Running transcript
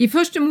I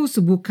Første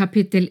Mosebok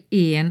kapittel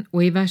 1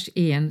 og i vers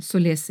 1 så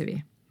leser vi: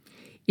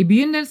 I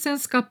begynnelsen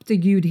skapte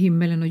Gud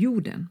himmelen og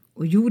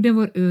jorden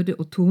var øde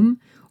og tom,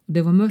 og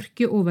det var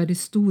mørke over det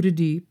store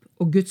dyp,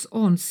 og Guds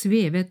ånd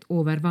svevet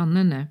over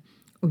vannene,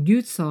 og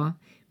Gud sa,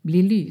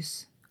 bli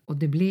lys, og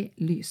det ble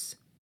lys.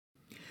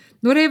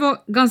 Når jeg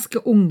var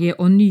ganske unge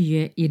og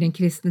nye i den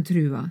kristne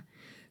trua,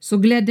 så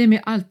gledde jeg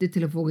meg alltid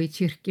til å få gå i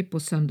kirke på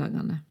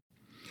søndagene.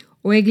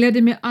 Og jeg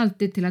gledde meg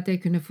alltid til at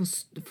jeg kunne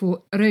få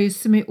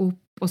røyse meg opp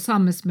og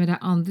sammen med de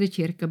andre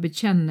kirker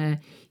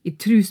bekjenne i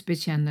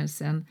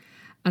trosbekjennelsen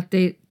at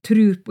jeg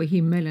tror på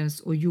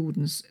himmelens og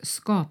jordens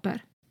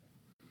skaper.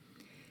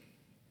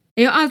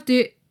 Jeg har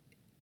alltid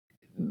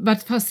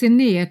vært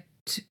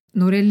fascinert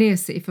når jeg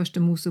leser i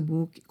Første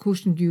Mosebok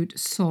hvordan Gud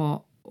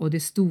sa, og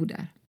det stod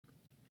der.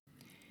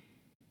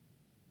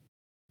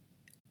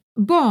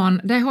 Barn,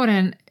 de har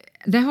en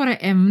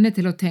evne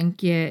til å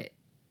tenke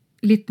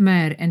litt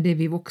mer enn det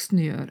vi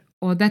voksne gjør,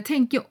 og de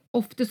tenker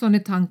ofte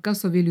sånne tanker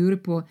som vi lurer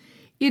på,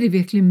 er det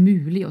virkelig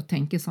mulig å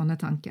tenke sånne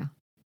tanker?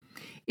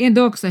 En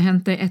dag så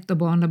hentet jeg et av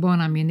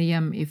barnebarna mine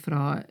hjem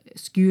fra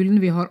skolen.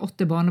 Vi har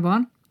 8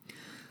 barnebarn.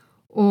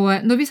 Og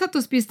når vi satt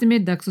og spiste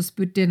middag, så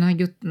spurte denne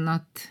gutten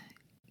at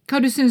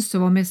hva du synes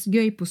som var mest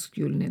gøy på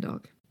skolen i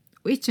dag?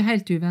 Og ikke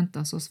helt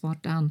uventet så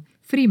svarte han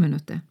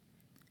friminuttet.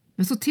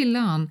 Men så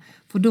tilla han,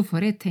 for da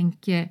får jeg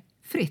tenke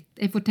fritt.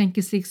 Jeg får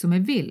tenke slik som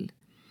jeg vil.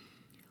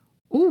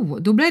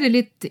 Da ble det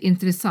litt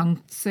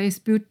interessant, så jeg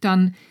spurte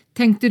han,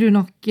 tenkte du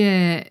noe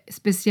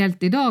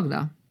spesielt i dag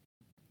da?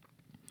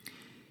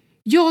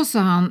 Ja,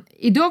 sa han,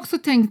 i dag så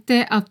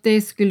tenkte jeg at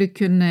jeg skulle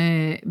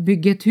kunne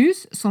bygge et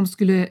hus som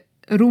skulle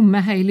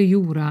romme hele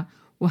jorda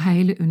og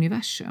hele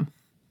universum.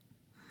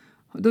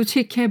 Og da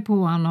kikket jeg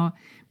på han og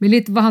med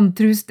litt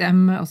vantro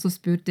stemme, og så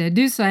spurte jeg,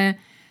 du, sa jeg,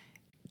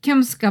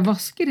 hvem skal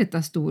vaske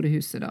dette store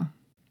huset da?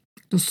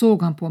 Da så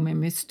han på meg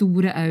med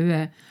store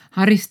øyne,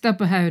 han ristet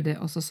på hodet,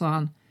 og så sa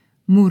han,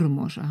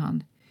 mormor, sa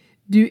han,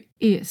 du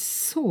er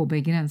så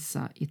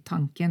begrenset i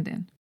tanken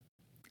din.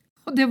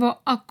 Og det var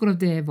akkurat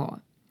det jeg var.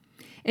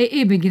 Jeg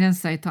er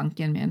begrenset i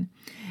tanken min.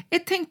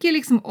 Jeg tenker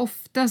liksom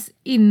oftest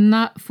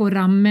innenfor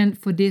rammen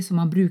for det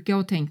som man bruker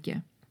å tenke.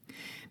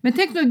 Men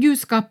tenk når Gud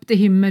skapte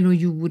himmel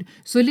og jord,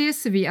 så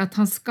leser vi at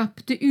han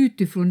skapte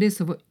utifrån det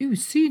som var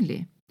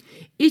usynlig.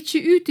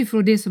 Ikke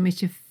utifrån det som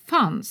ikke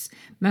fanns,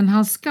 men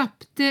han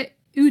skapte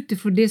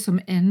utifrån det som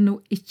ennå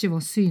ikke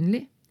var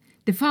synlig.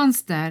 Det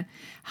fanns der.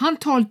 Han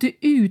talte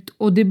ut,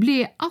 og det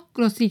ble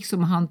akkurat slik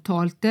som han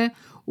talte,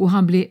 og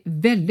han ble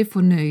veldig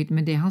fornøyd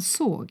med det han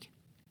så.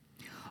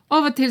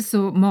 Av og til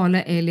så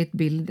maler jeg litt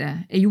bilde.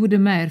 Jeg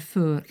gjorde mer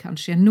før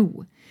kanskje enn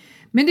nå.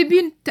 Men det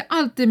begynte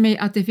alltid med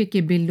at jeg fikk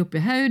et bilde opp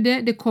i hodet,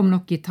 det kom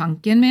noe i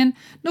tanken min,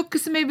 noe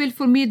som jeg ville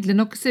formidle,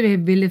 noe som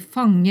jeg ville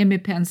fange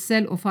med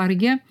pensel og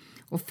farge,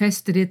 og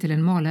feste det til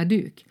en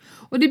malerduk.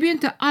 Og det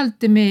begynte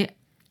alltid med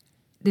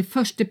det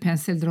første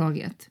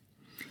penseldraget.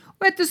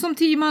 Og ettersom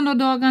timene og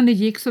dagene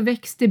gikk, så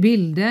vekste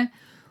bildet,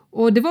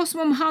 og det var som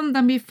om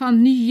handen min fann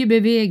nye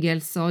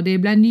bevegelser, og det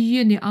ble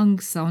nye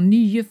nyanser, og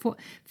nye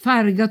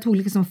farger tog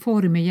liksom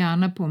form i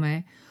hjernen på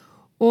meg.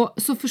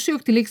 Og så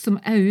forsøkte liksom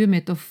øyet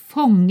mitt å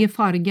fange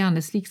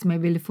fargene slik som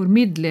jeg ville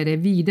formidle det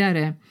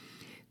videre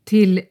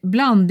til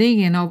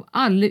blandingen av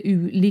alle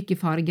ulike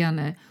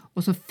fargene,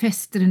 og så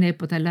feste det ned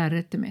på det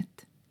lerretet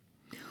mitt.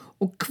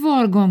 Og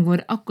hver gang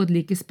var det akkurat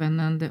like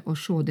spennende å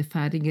se det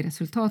ferdige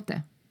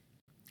resultatet.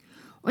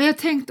 Og jeg har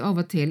tenkt av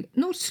og til,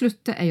 når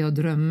slutter jeg å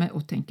drømme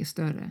og tenke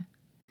større?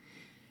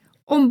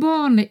 Om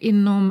barnet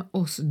innom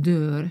oss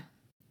dør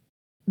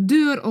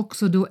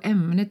også da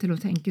evnen til å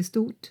tenke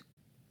stort?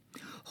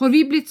 Har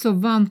vi blitt så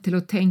vant til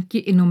å tenke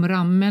innom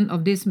rammen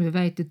av det som vi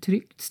vet er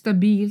trygt,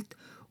 stabilt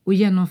og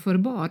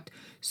gjennomførbart,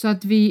 så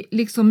at vi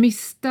liksom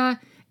mister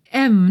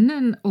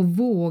evnen å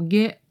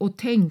våge å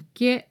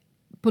tenke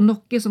på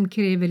noe som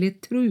krever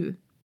litt tro?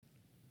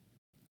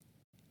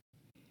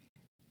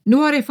 Nå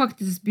har jeg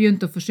faktisk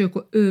begynt å forsøke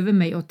å øve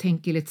meg og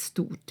tenke litt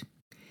stort.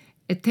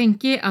 Jeg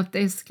tenker at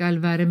jeg skal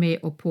være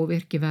med og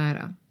påvirke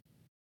verden.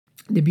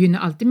 Det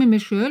begynner alltid med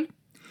meg selv.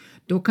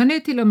 Da kan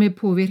jeg til og med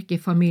påvirke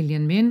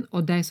familien min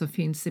og de som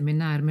finnes i min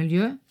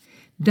nærmiljø.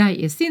 De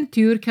i sin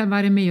tur kan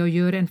være med og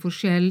gjøre en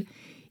forskjell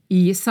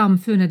i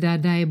samfunnet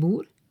der de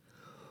bor.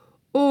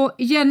 Og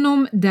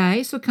gjennom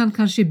de så kan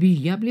kanskje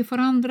byer bli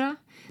forandret.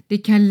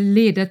 Det kan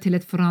lede til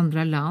et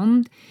forandret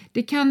land.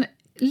 Det kan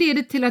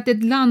leder til at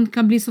et land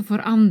kan bli så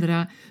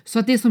forandret,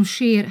 så at det som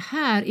skjer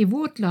her i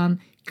vårt land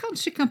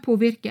kanskje kan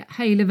påvirke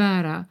hele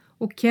verden,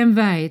 og hvem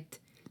vet,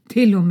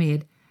 til og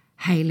med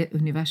hele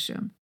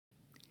universum.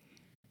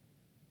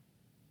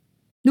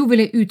 Nå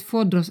vil jeg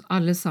utfordre oss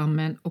alle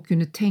sammen å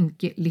kunne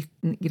tenke litt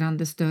grann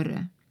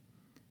større.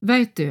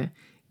 Vet du,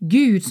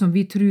 Gud som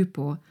vi tror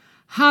på,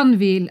 han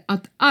vil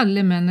at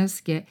alle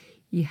mennesker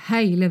i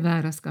hele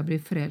verden skal bli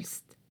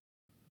frelst.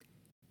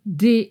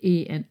 Det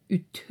er en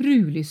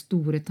utrolig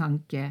store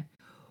tanke,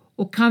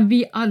 og kan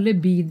vi alle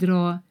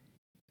bidra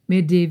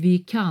med det vi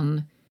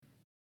kan,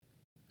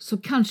 så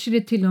kanskje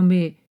det til og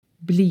med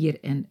blir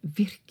en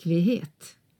virkelighet.